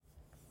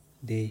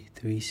Day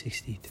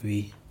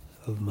 363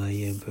 of my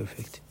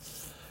imperfect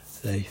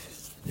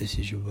life. This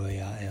is your boy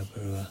Yahya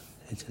Barua.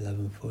 It's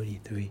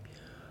 11:43.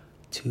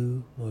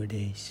 2 more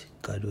days,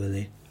 God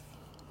willing,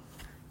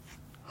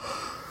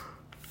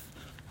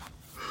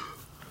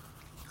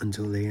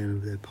 until the end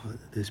of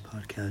this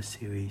podcast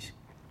series.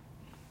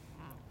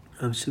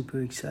 I'm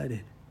super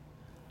excited.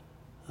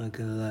 Not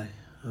gonna lie,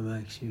 I'm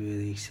actually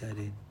really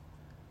excited.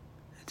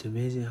 It's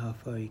amazing how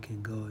far you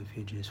can go if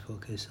you just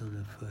focus on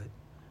the foot,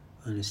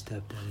 on the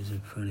step that is in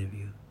front of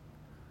you.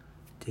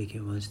 Take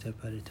it one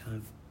step at a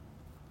time.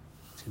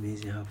 It's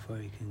amazing how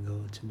far you can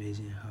go. It's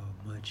amazing how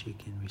much you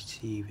can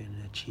receive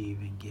and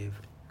achieve and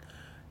give.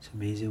 It's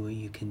amazing what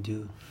you can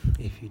do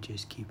if you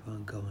just keep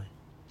on going.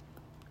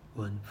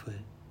 One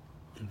foot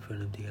in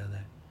front of the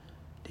other,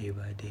 day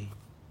by day,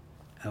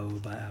 hour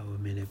by hour,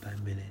 minute by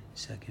minute,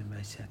 second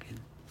by second.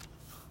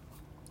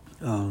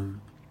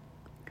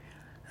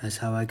 That's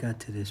how I got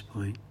to this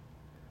point.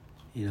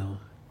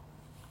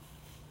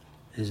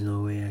 There's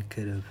no way I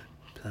could have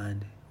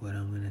planned what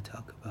I'm going to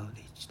talk about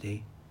each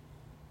day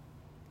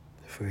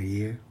for a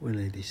year when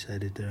I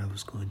decided that I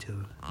was going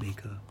to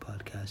make a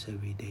podcast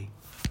every day.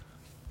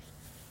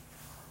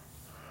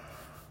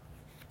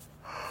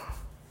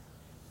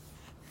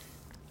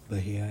 But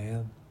here I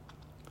am,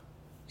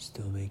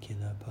 still making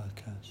that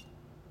podcast.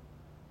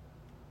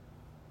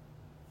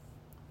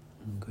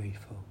 I'm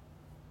grateful.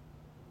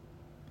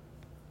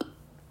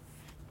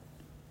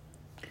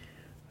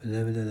 But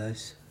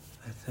nevertheless,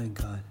 I thank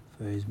God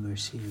for His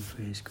mercy and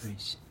for His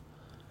grace.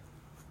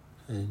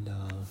 And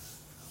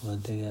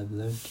one thing I've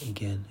learned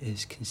again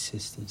is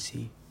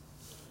consistency.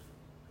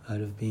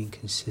 Out of being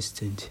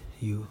consistent,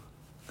 you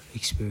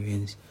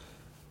experience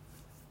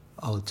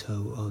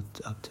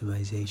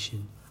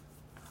optimization,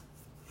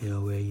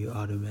 where you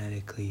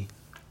automatically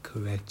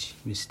correct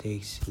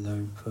mistakes,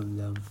 learn from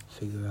them,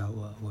 figure out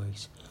what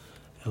works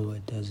and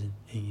what doesn't,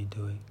 and you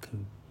do it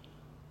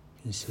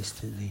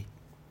consistently.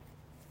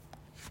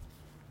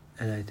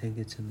 And I think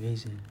it's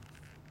amazing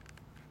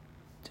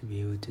to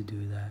be able to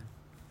do that,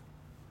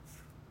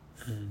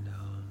 and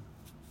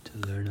to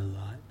learn a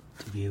lot,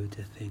 to be able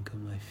to think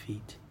on my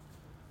feet,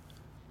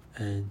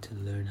 and to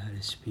learn how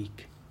to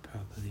speak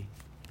properly.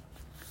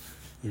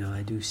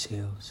 I do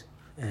sales,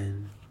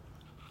 and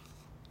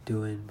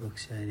doing book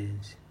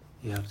signings,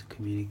 you have to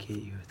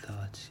communicate your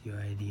thoughts, your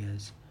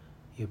ideas,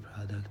 your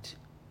product,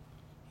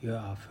 your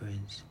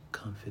offerings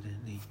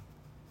confidently,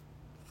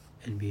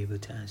 and be able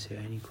to answer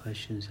any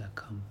questions that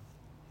come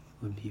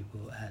when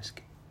people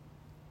ask.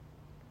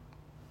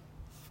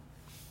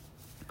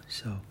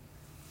 So,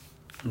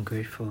 I'm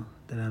grateful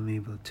that I'm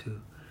able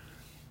to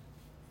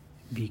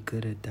be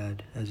good at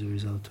that as a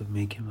result of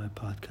making my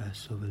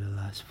podcast over the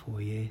last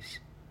 4 years.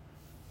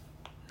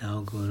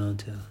 Now going on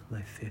to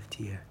my 5th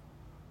year.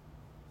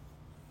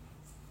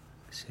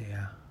 So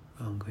yeah,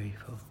 I'm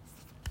grateful.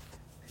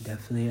 I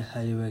definitely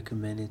highly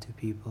recommend it to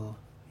people,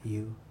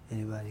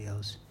 anybody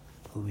else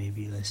who may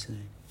be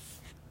listening.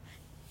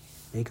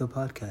 Make a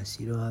podcast.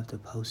 You don't have to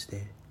post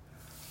it.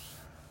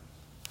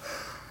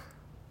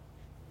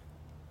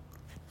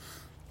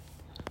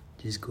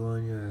 Just go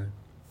on your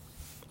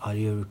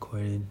audio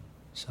recording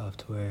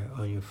software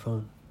on your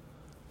phone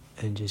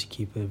and just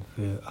keep it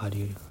for your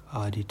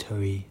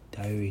auditory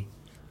diary.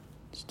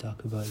 Just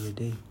talk about your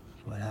day,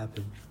 what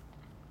happened.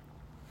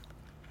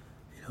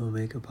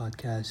 Make a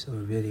podcast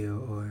or video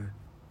or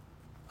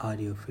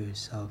audio for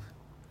yourself,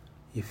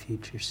 your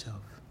future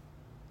self,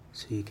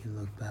 so you can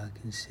look back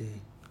and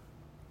see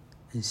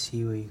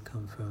where you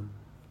come from,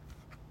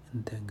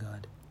 and thank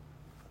God.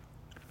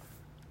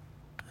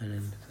 And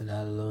then for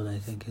that alone, I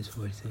think it's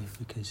worth it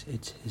because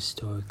it's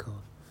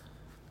historical.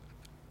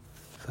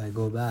 If I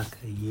go back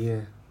a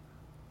year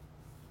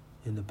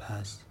in the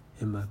past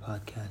in my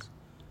podcast,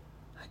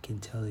 I can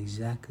tell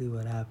exactly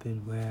what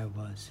happened, where I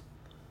was.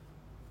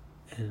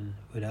 And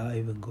without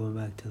even going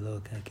back to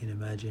look, I can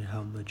imagine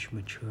how much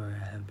mature I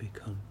have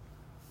become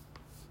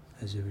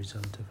as a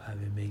result of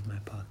having made my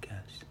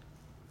podcast.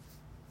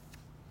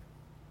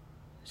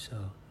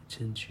 So it's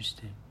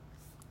interesting,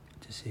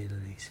 to say the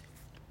least.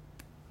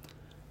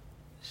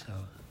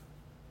 So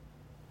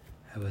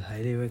I would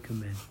highly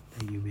recommend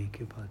that you make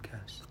your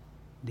podcast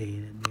day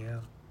in and day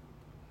out,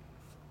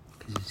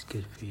 because it's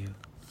good for you.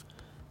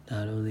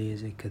 Not only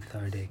is it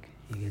cathartic,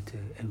 you get to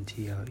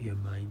empty out your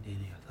mind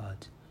and your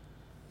thoughts,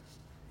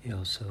 you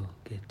also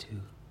get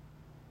to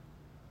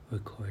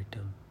record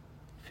them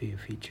for your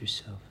future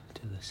self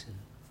to listen.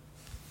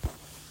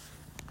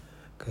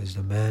 Because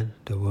the man,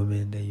 the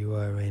woman that you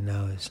are right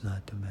now is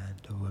not the man,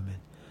 the woman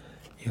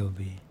you'll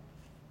be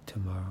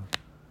tomorrow,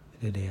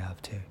 the day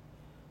after.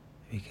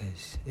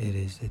 Because it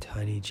is the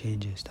tiny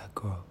changes that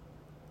grow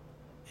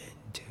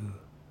into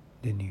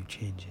the new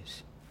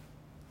changes.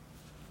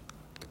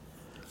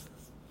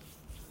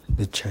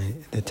 The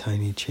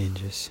tiny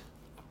changes.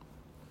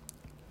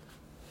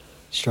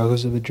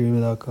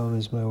 Strugglesofadreamer.com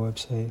is my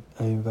website.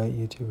 I invite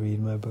you to read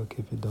my book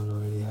if you don't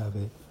already have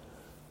it.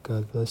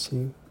 God bless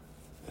you,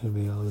 and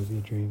may all of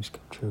your dreams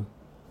come true.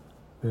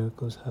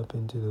 Miracles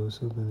happen to those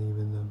who believe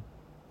in them.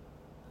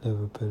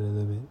 Never put a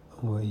limit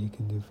on what you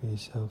can do for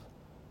yourself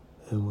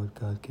and what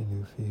God can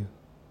do for you.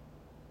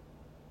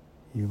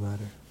 You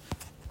matter.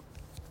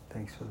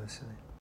 Thanks for listening.